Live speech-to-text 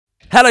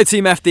Hello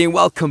Team FD and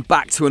welcome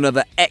back to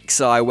another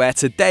XI where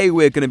today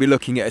we're going to be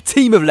looking at a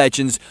team of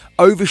legends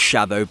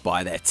overshadowed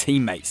by their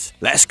teammates.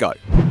 Let's go.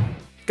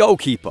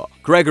 Goalkeeper,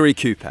 Gregory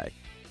Coupé.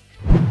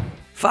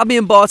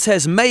 Fabien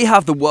Barthez may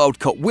have the World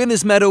Cup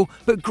winners medal,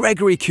 but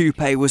Gregory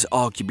Coupé was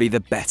arguably the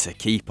better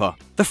keeper.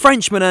 The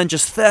Frenchman earned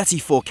just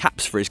 34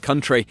 caps for his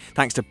country,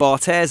 thanks to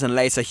Barthez and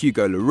later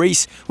Hugo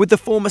Lloris, with the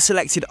former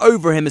selected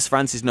over him as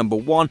France's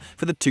 #1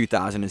 for the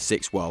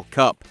 2006 World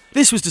Cup.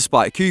 This was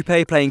despite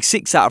Coupé playing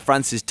 6 out of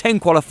France's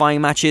 10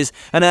 qualifying matches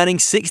and earning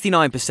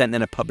 69%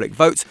 in a public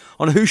vote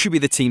on who should be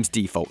the team's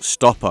default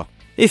stopper.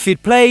 If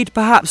he'd played,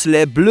 perhaps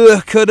Les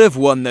Bleus could have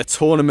won the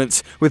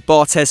tournament, with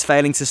Barthez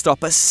failing to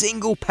stop a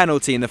single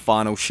penalty in the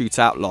final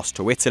shootout loss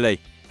to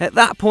Italy. At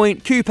that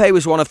point, Coupé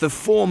was one of the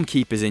form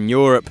keepers in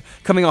Europe,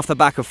 coming off the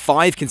back of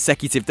 5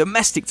 consecutive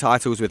domestic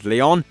titles with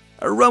Lyon,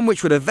 a run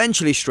which would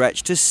eventually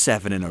stretch to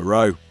 7 in a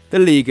row. The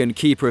League and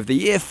Keeper of the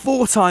Year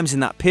 4 times in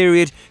that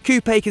period,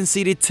 Coupé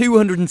conceded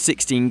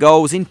 216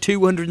 goals in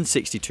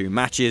 262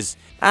 matches.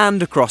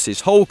 And across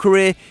his whole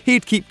career,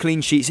 he'd keep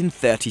clean sheets in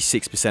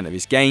 36% of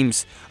his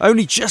games,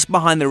 only just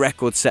behind the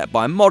record set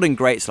by modern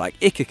greats like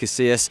Iker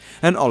Casillas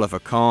and Oliver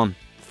Kahn.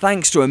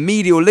 Thanks to a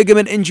medial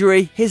ligament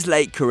injury, his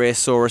late career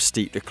saw a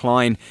steep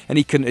decline, and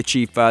he couldn't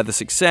achieve further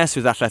success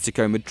with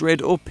Atletico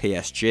Madrid or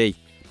PSG.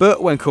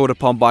 But when called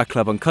upon by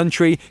club and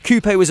country,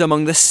 Coupé was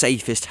among the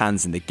safest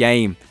hands in the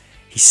game.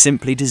 He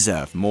simply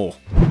deserved more.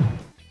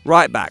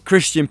 Right back,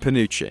 Christian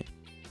Panucci.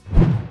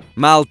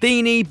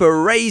 Maldini,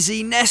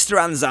 Baresi,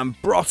 Nesta and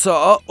Zambrotta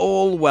are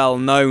all well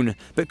known,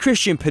 but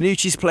Christian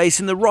Panucci's place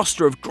in the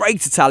roster of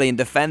great Italian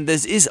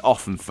defenders is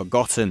often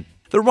forgotten.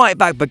 The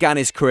right-back began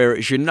his career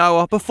at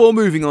Genoa before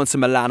moving on to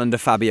Milan under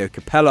Fabio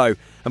Capello,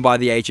 and by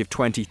the age of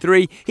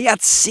 23, he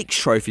had 6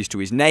 trophies to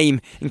his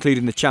name,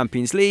 including the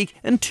Champions League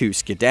and 2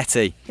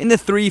 Scudetti. In the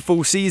 3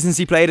 full seasons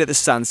he played at the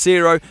San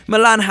Siro,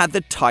 Milan had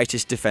the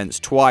tightest defence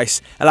twice,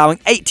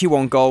 allowing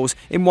 81 goals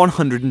in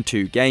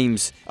 102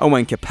 games, and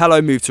when Capello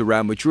moved to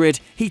Real Madrid,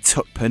 he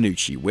took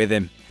Panucci with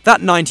him.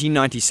 That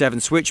 1997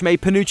 switch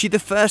made Panucci the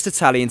first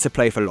Italian to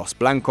play for Los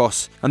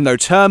Blancos, and though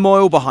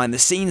turmoil behind the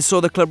scenes saw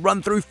the club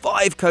run through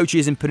 5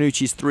 coaches in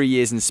Panucci's 3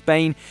 years in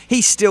Spain,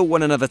 he still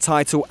won another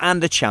title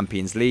and a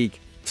Champions League.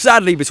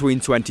 Sadly, between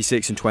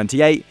 26 and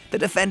 28, the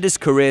defender's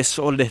career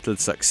saw little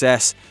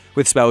success,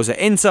 with spells at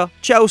Inter,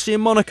 Chelsea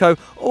and Monaco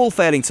all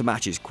failing to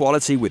match his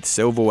quality with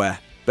silverware.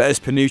 But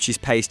as Panucci's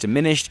pace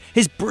diminished,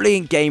 his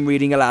brilliant game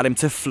reading allowed him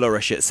to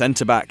flourish at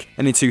centre-back,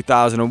 and in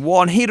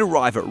 2001 he'd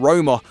arrive at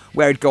Roma,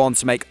 where he'd go on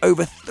to make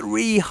over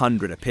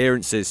 300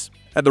 appearances.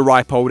 At the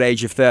ripe old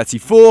age of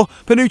 34,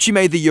 Panucci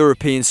made the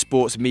European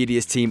Sports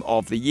Media's Team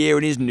of the Year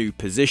in his new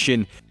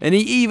position, and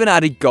he even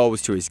added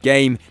goals to his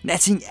game,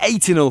 netting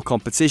 8 in all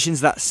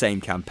competitions that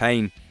same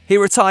campaign. He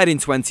retired in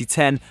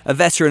 2010, a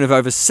veteran of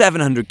over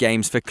 700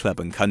 games for club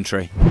and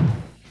country.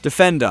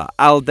 Defender,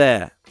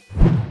 Aldair.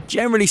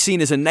 Generally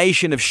seen as a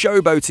nation of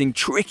showboating,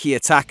 tricky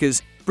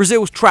attackers,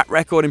 Brazil's track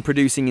record in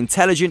producing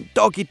intelligent,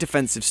 dogged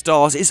defensive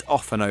stars is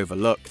often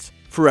overlooked.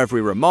 For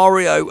every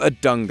Romario, a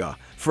Dunga.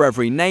 For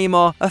every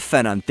Neymar, a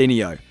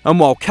Fernandinho. And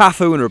while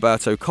Cafu and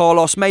Roberto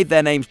Carlos made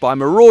their names by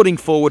marauding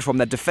forward from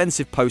their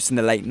defensive posts in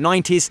the late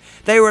 90s,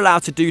 they were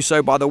allowed to do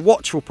so by the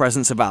watchful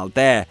presence of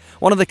Aldair,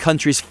 one of the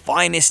country's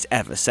finest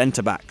ever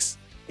centre-backs.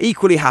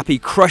 Equally happy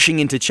crushing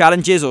into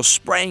challenges or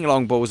spraying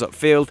long balls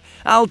upfield,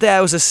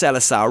 Aldair was a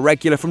Seleção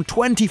regular from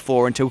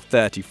 24 until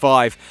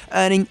 35,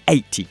 earning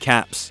 80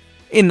 caps.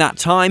 In that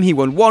time, he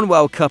won 1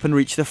 World Cup and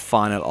reached the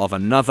final of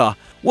another,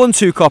 won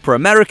 2 Copa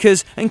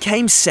Americas and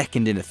came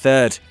second in a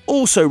third,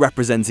 also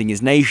representing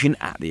his nation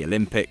at the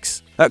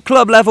Olympics. At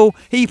club level,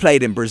 he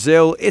played in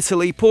Brazil,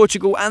 Italy,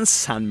 Portugal and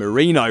San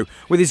Marino,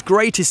 with his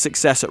greatest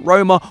success at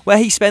Roma, where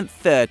he spent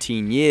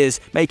 13 years,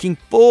 making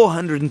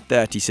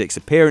 436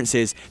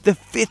 appearances, the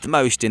 5th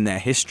most in their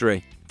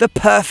history. The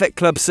perfect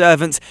club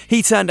servant,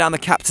 he turned down the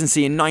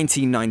captaincy in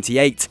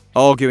 1998,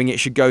 arguing it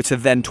should go to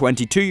then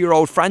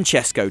 22-year-old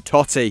Francesco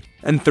Totti,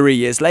 and 3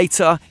 years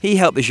later, he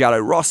helped the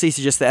Giallorossi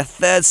to just their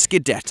 3rd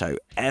Scudetto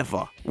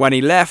ever. When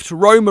he left,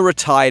 Roma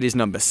retired his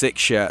number 6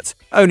 shirt,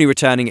 only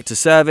returning it to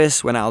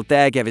service when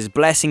Aldair gave his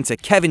blessing to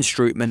Kevin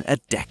Strootman a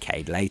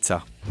decade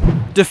later.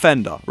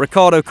 Defender,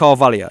 Ricardo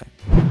Carvalho.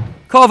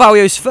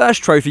 Carvalho's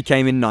first trophy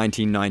came in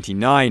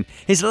 1999,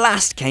 his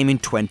last came in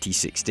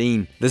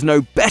 2016. There's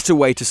no better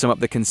way to sum up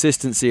the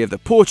consistency of the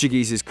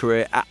Portuguese's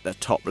career at the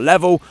top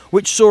level,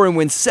 which saw him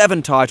win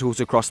 7 titles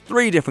across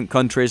 3 different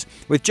countries,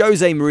 with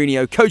Jose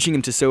Mourinho coaching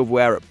him to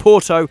silverware at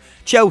Porto,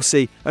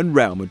 Chelsea and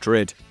Real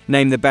Madrid.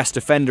 Named the best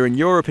defender in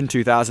Europe in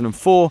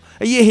 2004,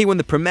 a year he won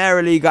the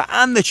Primeira Liga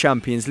and the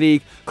Champions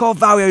League,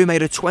 Carvalho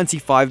made a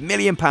 £25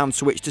 million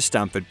switch to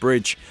Stamford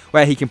Bridge,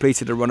 where he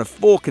completed a run of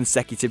 4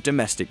 consecutive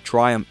domestic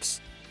triumphs.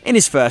 In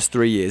his first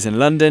 3 years in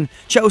London,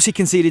 Chelsea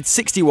conceded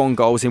 61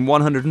 goals in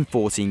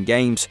 114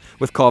 games,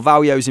 with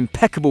Carvalho's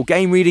impeccable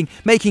game reading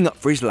making up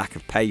for his lack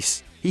of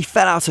pace. He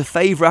fell out of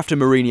favour after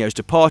Mourinho's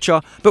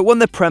departure, but won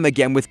the Prem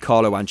again with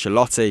Carlo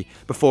Ancelotti,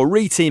 before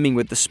re-teaming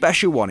with the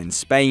Special One in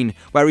Spain,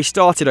 where he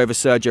started over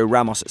Sergio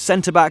Ramos at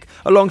centre-back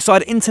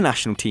alongside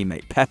international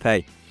teammate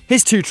Pepe.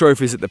 His 2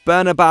 trophies at the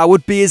Bernabeu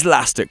would be his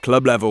last at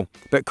club level,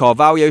 but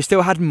Carvalho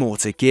still had more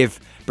to give,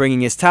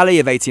 bringing his tally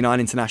of 89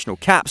 international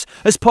caps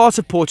as part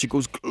of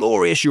Portugal's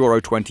glorious Euro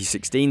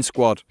 2016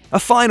 squad. A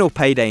final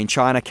payday in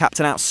China capped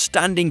an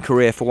outstanding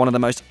career for one of the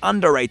most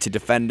underrated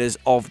defenders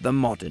of the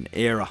modern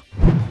era.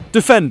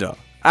 Defender,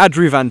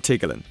 Adrie van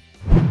Tichelen.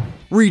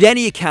 Read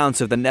any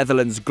account of the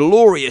Netherlands'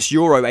 glorious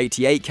Euro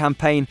 88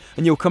 campaign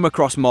and you'll come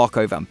across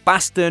Marco van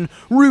Basten,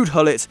 Ruud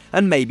Gullit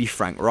and maybe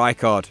Frank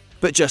Rijkaard.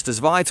 But just as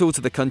vital to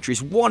the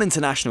country's one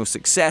international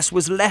success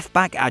was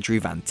left-back Adrie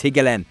van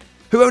Tichelen,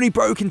 who only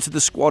broke into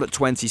the squad at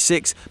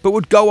 26 but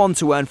would go on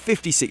to earn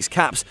 56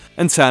 caps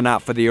and turn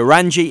out for the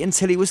Oranje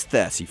until he was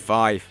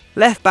 35.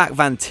 Left-back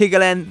Van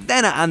Tichelen,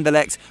 then at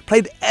Anderlecht,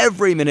 played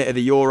every minute of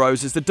the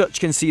Euros as the Dutch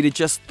conceded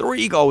just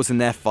 3 goals in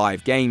their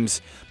 5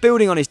 games,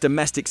 building on his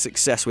domestic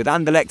success with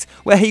Anderlecht,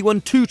 where he won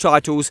 2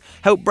 titles,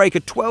 helped break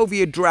a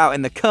 12-year drought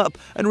in the Cup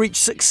and reached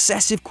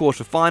successive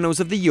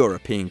quarter-finals of the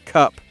European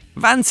Cup.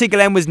 Van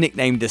Tichelen was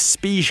nicknamed the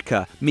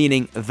Spijker,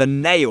 meaning the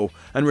nail,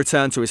 and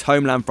returned to his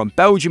homeland from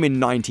Belgium in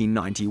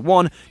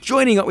 1991,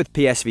 joining up with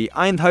PSV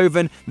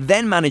Eindhoven,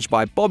 then managed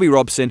by Bobby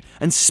Robson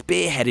and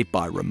spearheaded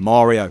by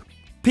Romario.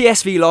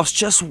 PSV lost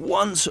just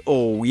once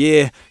all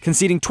year,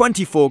 conceding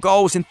 24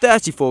 goals in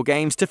 34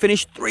 games to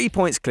finish 3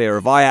 points clear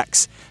of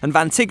Ajax, and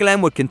Van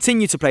Tichelen would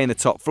continue to play in the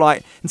top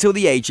flight until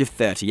the age of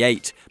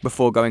 38,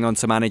 before going on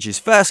to manage his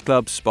first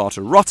club,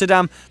 Sparta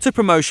Rotterdam, to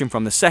promotion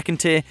from the second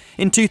tier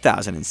in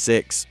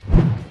 2006.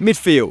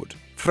 Midfield,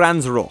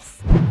 Frans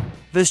Roth.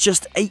 There's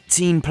just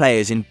 18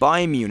 players in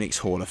Bayern Munich's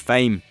Hall of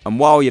Fame, and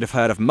while you'd have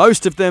heard of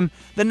most of them,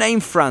 the name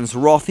Frans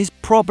Roth is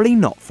probably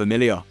not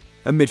familiar.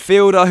 A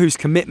midfielder whose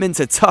commitment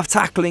to tough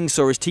tackling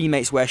saw his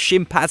teammates wear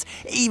shin pads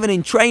even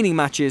in training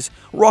matches,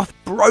 Roth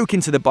broke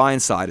into the Bayern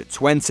side at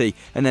 20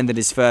 and ended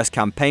his first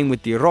campaign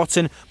with Die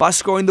Rotten by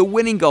scoring the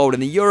winning goal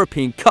in the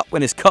European Cup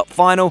Winners' Cup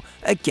final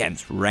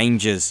against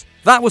Rangers.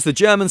 That was the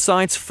German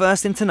side's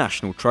first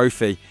international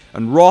trophy,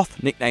 and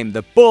Roth, nicknamed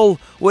the Bull,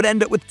 would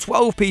end up with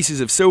 12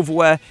 pieces of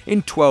silverware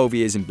in 12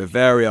 years in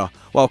Bavaria,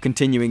 while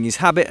continuing his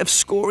habit of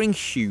scoring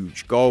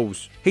huge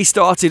goals. He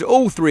started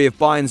all 3 of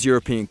Bayern's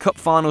European Cup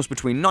finals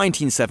between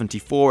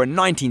 1974 and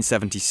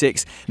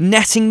 1976,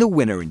 netting the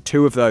winner in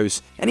 2 of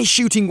those, and his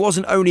shooting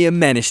wasn't only a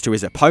menace to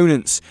his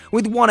opponents,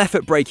 with one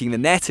effort breaking the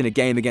net in a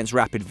game against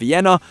Rapid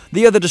Vienna,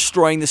 the other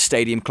destroying the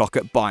stadium clock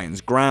at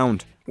Bayern's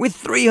ground. With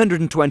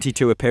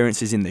 322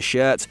 appearances in the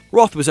shirt,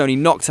 Roth was only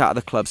knocked out of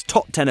the club's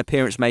top 10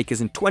 appearance makers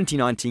in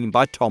 2019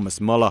 by Thomas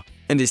Müller,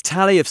 and his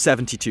tally of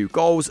 72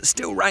 goals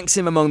still ranks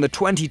him among the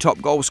 20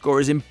 top goal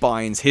scorers in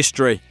Bayern's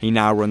history. He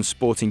now runs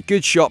sporting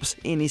goods shops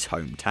in his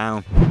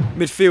hometown.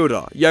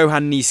 Midfielder,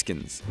 Johan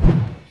Neeskens.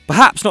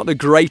 Perhaps not the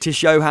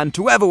greatest Johan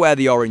to ever wear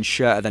the orange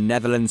shirt of the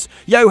Netherlands,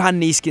 Johan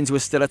Neeskens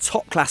was still a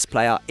top-class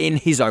player in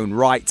his own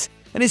right,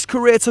 and his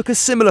career took a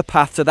similar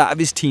path to that of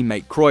his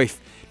teammate Cruyff,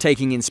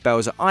 taking in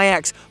spells at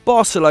Ajax,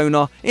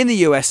 Barcelona, in the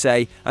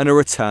USA and a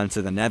return to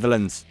the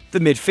Netherlands. The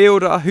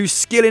midfielder, whose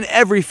skill in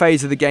every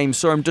phase of the game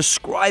saw him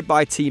described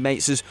by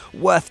teammates as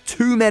worth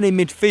 2 men in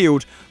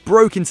midfield,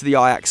 broke into the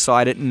Ajax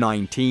side at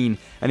 19,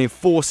 and in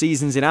 4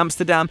 seasons in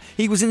Amsterdam,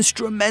 he was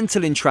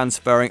instrumental in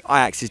transferring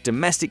Ajax's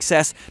domestic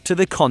success to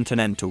the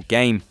continental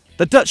game.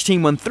 The Dutch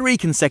team won 3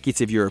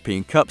 consecutive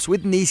European Cups,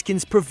 with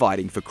Neeskens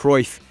providing for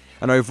Cruyff.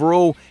 And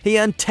overall, he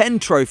earned 10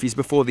 trophies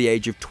before the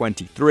age of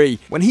 23,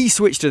 when he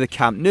switched to the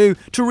Camp Nou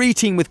to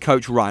re-team with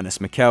coach Rinus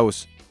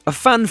Michels. A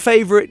fan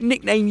favourite,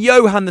 nicknamed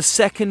Johan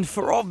II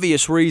for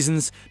obvious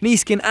reasons,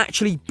 Neeskens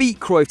actually beat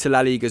Cruyff to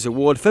La Liga's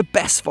award for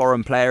Best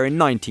Foreign Player in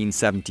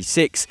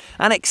 1976,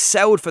 and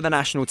excelled for the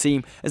national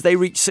team as they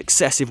reached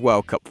successive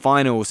World Cup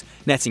finals,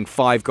 netting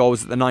 5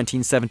 goals at the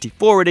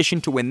 1974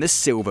 edition to win the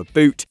Silver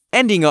Boot,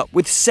 ending up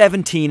with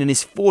 17 in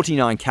his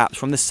 49 caps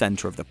from the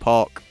centre of the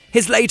park.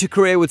 His later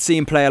career would see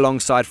him play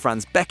alongside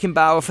Franz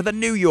Beckenbauer for the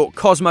New York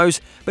Cosmos,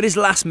 but his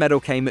last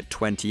medal came at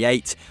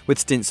 28, with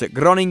stints at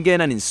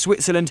Groningen and in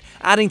Switzerland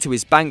adding to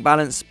his bank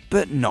balance,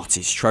 but not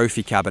his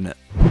trophy cabinet.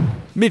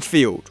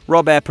 Midfield,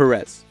 Robert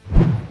Pires.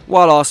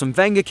 While Arsene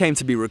Wenger came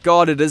to be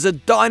regarded as a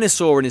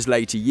dinosaur in his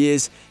later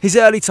years, his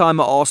early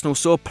time at Arsenal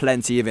saw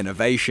plenty of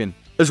innovation.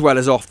 As well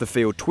as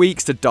off-the-field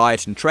tweaks to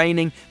diet and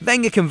training,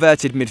 Wenger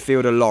converted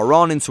midfielder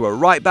Laurent into a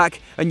right-back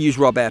and used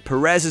Robert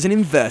Pires as an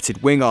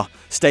inverted winger,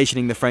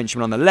 stationing the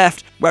Frenchman on the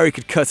left where he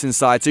could cut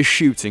inside to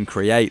shoot and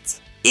create.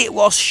 It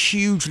was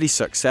hugely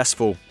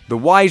successful. The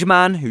wide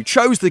man, who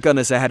chose the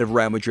Gunners ahead of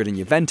Real Madrid and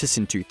Juventus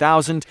in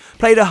 2000,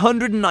 played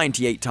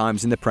 198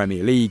 times in the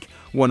Premier League,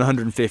 won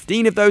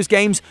 115 of those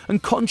games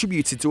and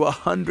contributed to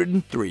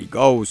 103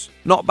 goals.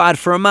 Not bad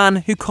for a man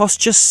who cost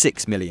just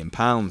 £6 million.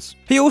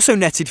 He also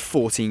netted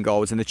 14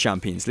 goals in the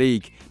Champions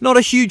League. Not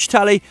a huge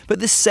tally,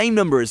 but the same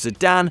number as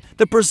Zidane,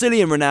 the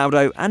Brazilian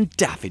Ronaldo and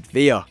David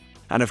Villa.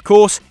 And of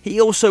course, he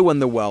also won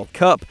the World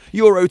Cup,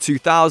 Euro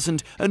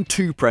 2000 and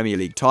 2 Premier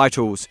League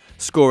titles,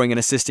 scoring and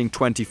assisting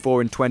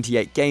 24 in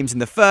 28 games in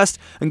the first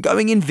and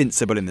going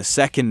invincible in the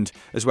second,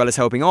 as well as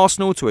helping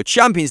Arsenal to a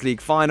Champions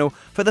League final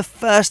for the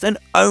first and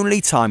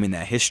only time in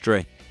their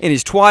history. In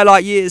his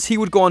twilight years, he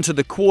would go on to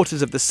the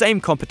quarters of the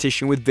same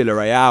competition with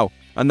Villarreal,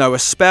 and though a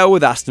spell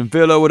with Aston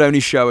Villa would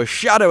only show a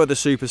shadow of the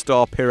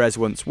superstar Pires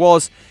once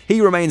was, he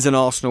remains an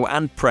Arsenal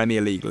and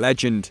Premier League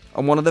legend,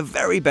 and one of the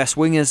very best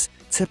wingers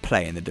to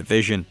play in the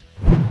division.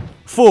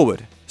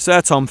 Forward,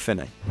 Sir Tom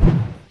Finney.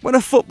 When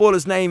a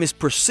footballer's name is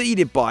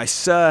preceded by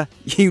Sir,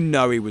 you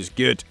know he was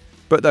good.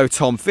 But though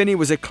Tom Finney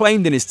was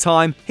acclaimed in his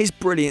time, his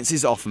brilliance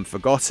is often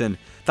forgotten,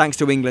 thanks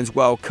to England's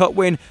World Cup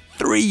win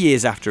 3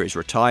 years after his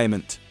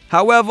retirement.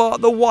 However,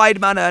 the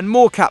wide man earned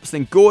more caps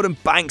than Gordon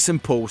Banks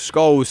and Paul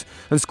Scholes,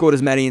 and scored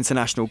as many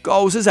international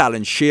goals as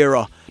Alan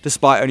Shearer,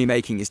 despite only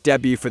making his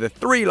debut for the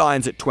Three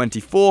Lions at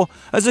 24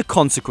 as a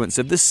consequence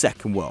of the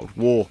Second World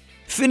War.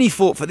 Finney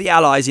fought for the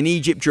Allies in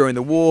Egypt during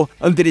the war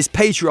and did his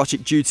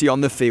patriotic duty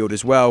on the field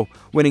as well,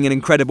 winning an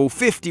incredible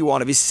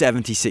 51 of his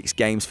 76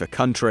 games for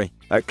country.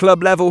 At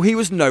club level, he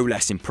was no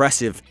less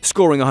impressive,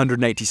 scoring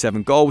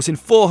 187 goals in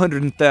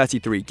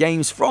 433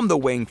 games from the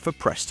wing for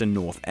Preston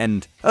North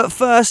End. At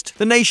first,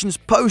 the nation's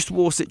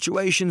post-war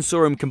situation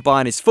saw him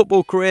combine his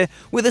football career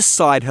with a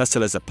side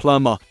hustle as a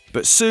plumber,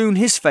 but soon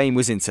his fame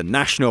was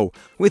international,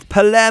 with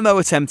Palermo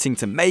attempting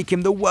to make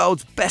him the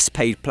world's best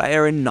paid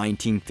player in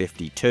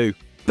 1952.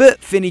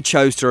 But Finney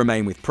chose to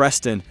remain with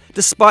Preston,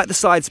 despite the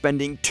side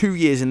spending 2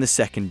 years in the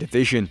second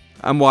division.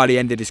 And while he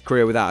ended his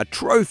career without a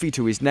trophy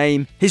to his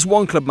name, his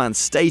one-club man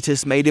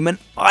status made him an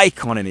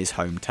icon in his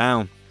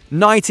hometown.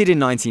 Knighted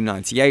in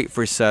 1998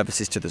 for his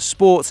services to the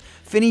sport,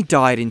 Finney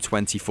died in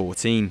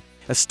 2014.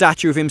 A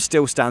statue of him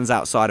still stands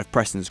outside of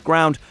Preston's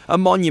ground, a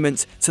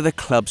monument to the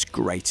club's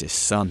greatest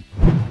son.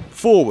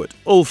 Forward,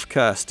 Ulf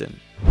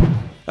Kirsten.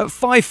 At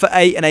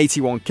 5'8" and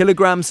 81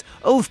 kilograms,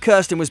 Ulf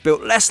Kirsten was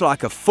built less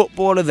like a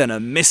footballer than a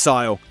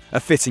missile, a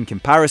fitting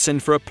comparison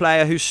for a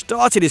player who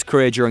started his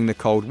career during the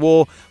Cold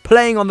War,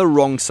 playing on the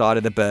wrong side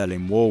of the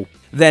Berlin Wall.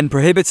 Then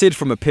prohibited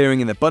from appearing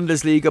in the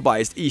Bundesliga by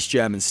his East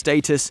German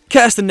status,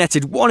 Kirsten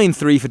netted 1 in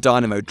 3 for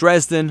Dynamo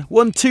Dresden,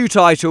 won 2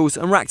 titles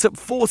and racked up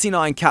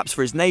 49 caps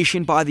for his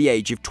nation by the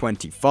age of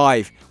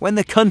 25, when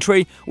the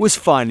country was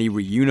finally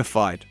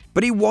reunified.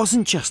 But he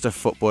wasn't just a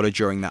footballer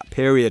during that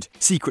period,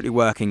 secretly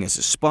working as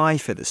a spy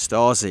for the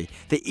Stasi,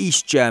 the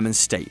East German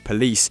state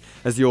police,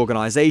 as the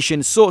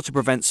organisation sought to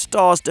prevent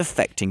stars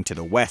defecting to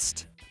the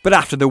West. But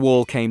after the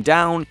wall came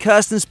down,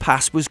 Kirsten's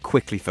past was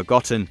quickly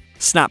forgotten.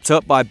 Snapped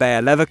up by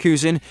Bayer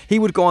Leverkusen, he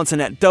would go on to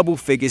net double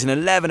figures in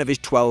 11 of his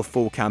 12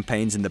 full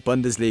campaigns in the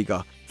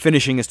Bundesliga,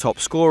 finishing as top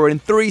scorer in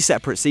 3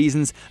 separate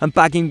seasons and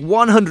bagging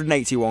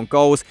 181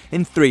 goals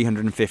in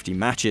 350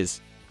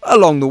 matches.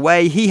 Along the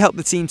way, he helped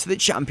the team to the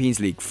Champions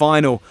League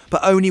final,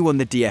 but only won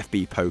the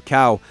DFB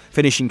Pokal,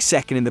 finishing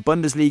second in the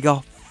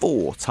Bundesliga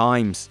 4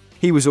 times.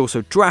 He was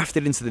also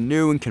drafted into the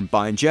new and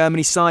combined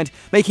Germany side,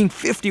 making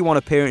 51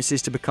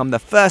 appearances to become the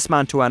first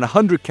man to earn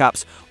 100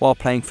 caps while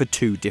playing for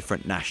 2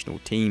 different national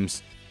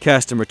teams.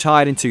 Kirsten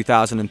retired in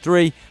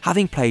 2003,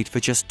 having played for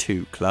just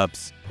 2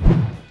 clubs.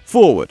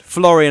 Forward,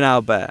 Florian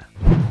Aldair.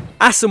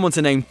 Ask someone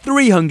to name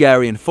 3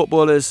 Hungarian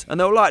footballers, and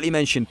they'll likely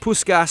mention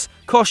Puskás,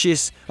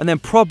 Kocsis, and then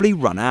probably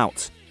run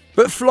out.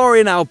 But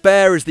Florian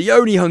Aldair is the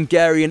only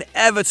Hungarian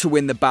ever to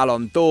win the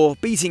Ballon d'Or,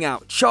 beating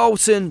out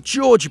Charlton,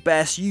 George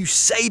Best,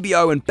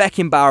 Eusebio and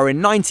Beckenbauer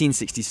in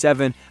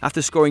 1967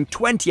 after scoring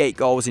 28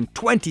 goals in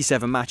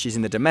 27 matches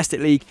in the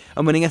domestic league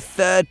and winning a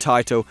 3rd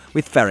title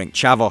with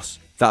Ferencváros.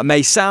 That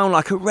may sound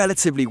like a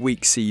relatively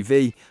weak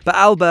CV, but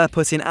Aldair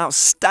put in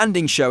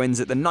outstanding showings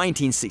at the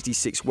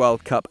 1966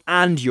 World Cup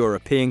and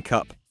European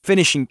Cup,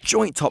 finishing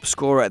joint top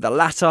scorer at the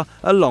latter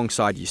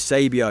alongside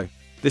Eusebio.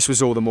 This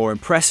was all the more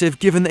impressive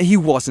given that he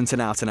wasn't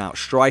an out-and-out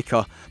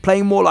striker,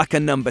 playing more like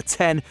a number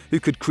 10 who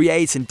could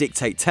create and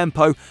dictate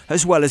tempo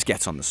as well as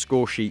get on the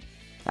scoresheet.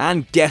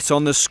 And get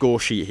on the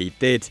scoresheet he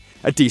did.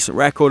 A decent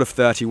record of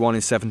 31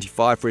 in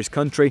 75 for his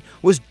country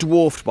was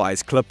dwarfed by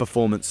his club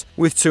performance,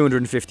 with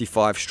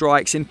 255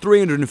 strikes in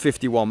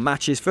 351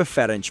 matches for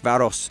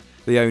Ferencváros,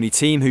 the only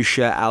team whose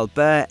shirt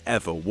Aldair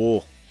ever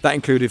wore. That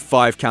included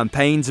 5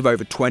 campaigns of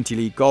over 20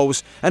 league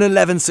goals and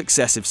 11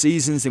 successive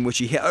seasons in which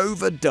he hit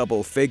over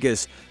double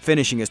figures,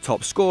 finishing as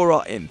top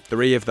scorer in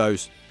 3 of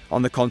those.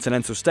 On the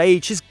continental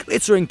stage, his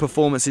glittering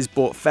performances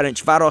brought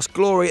Ferencváros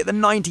glory at the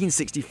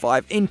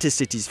 1965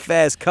 Intercities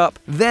Fairs Cup,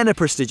 then a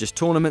prestigious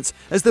tournament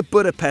as the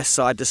Budapest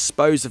side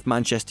disposed of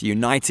Manchester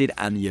United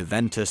and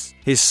Juventus.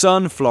 His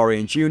son,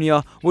 Florian Jr.,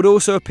 would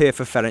also appear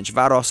for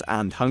Ferencváros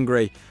and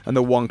Hungary, and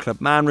the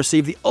one-club man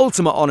received the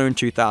ultimate honour in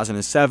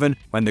 2007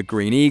 when the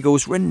Green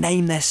Eagles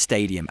renamed their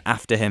stadium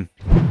after him.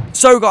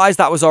 So guys,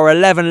 that was our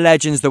 11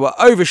 legends that were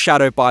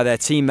overshadowed by their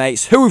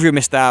teammates. Who have you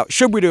missed out?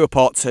 Should we do a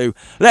part 2?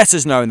 Let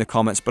us know in the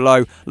comments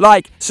below.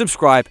 Like,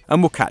 subscribe,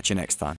 and we'll catch you next time.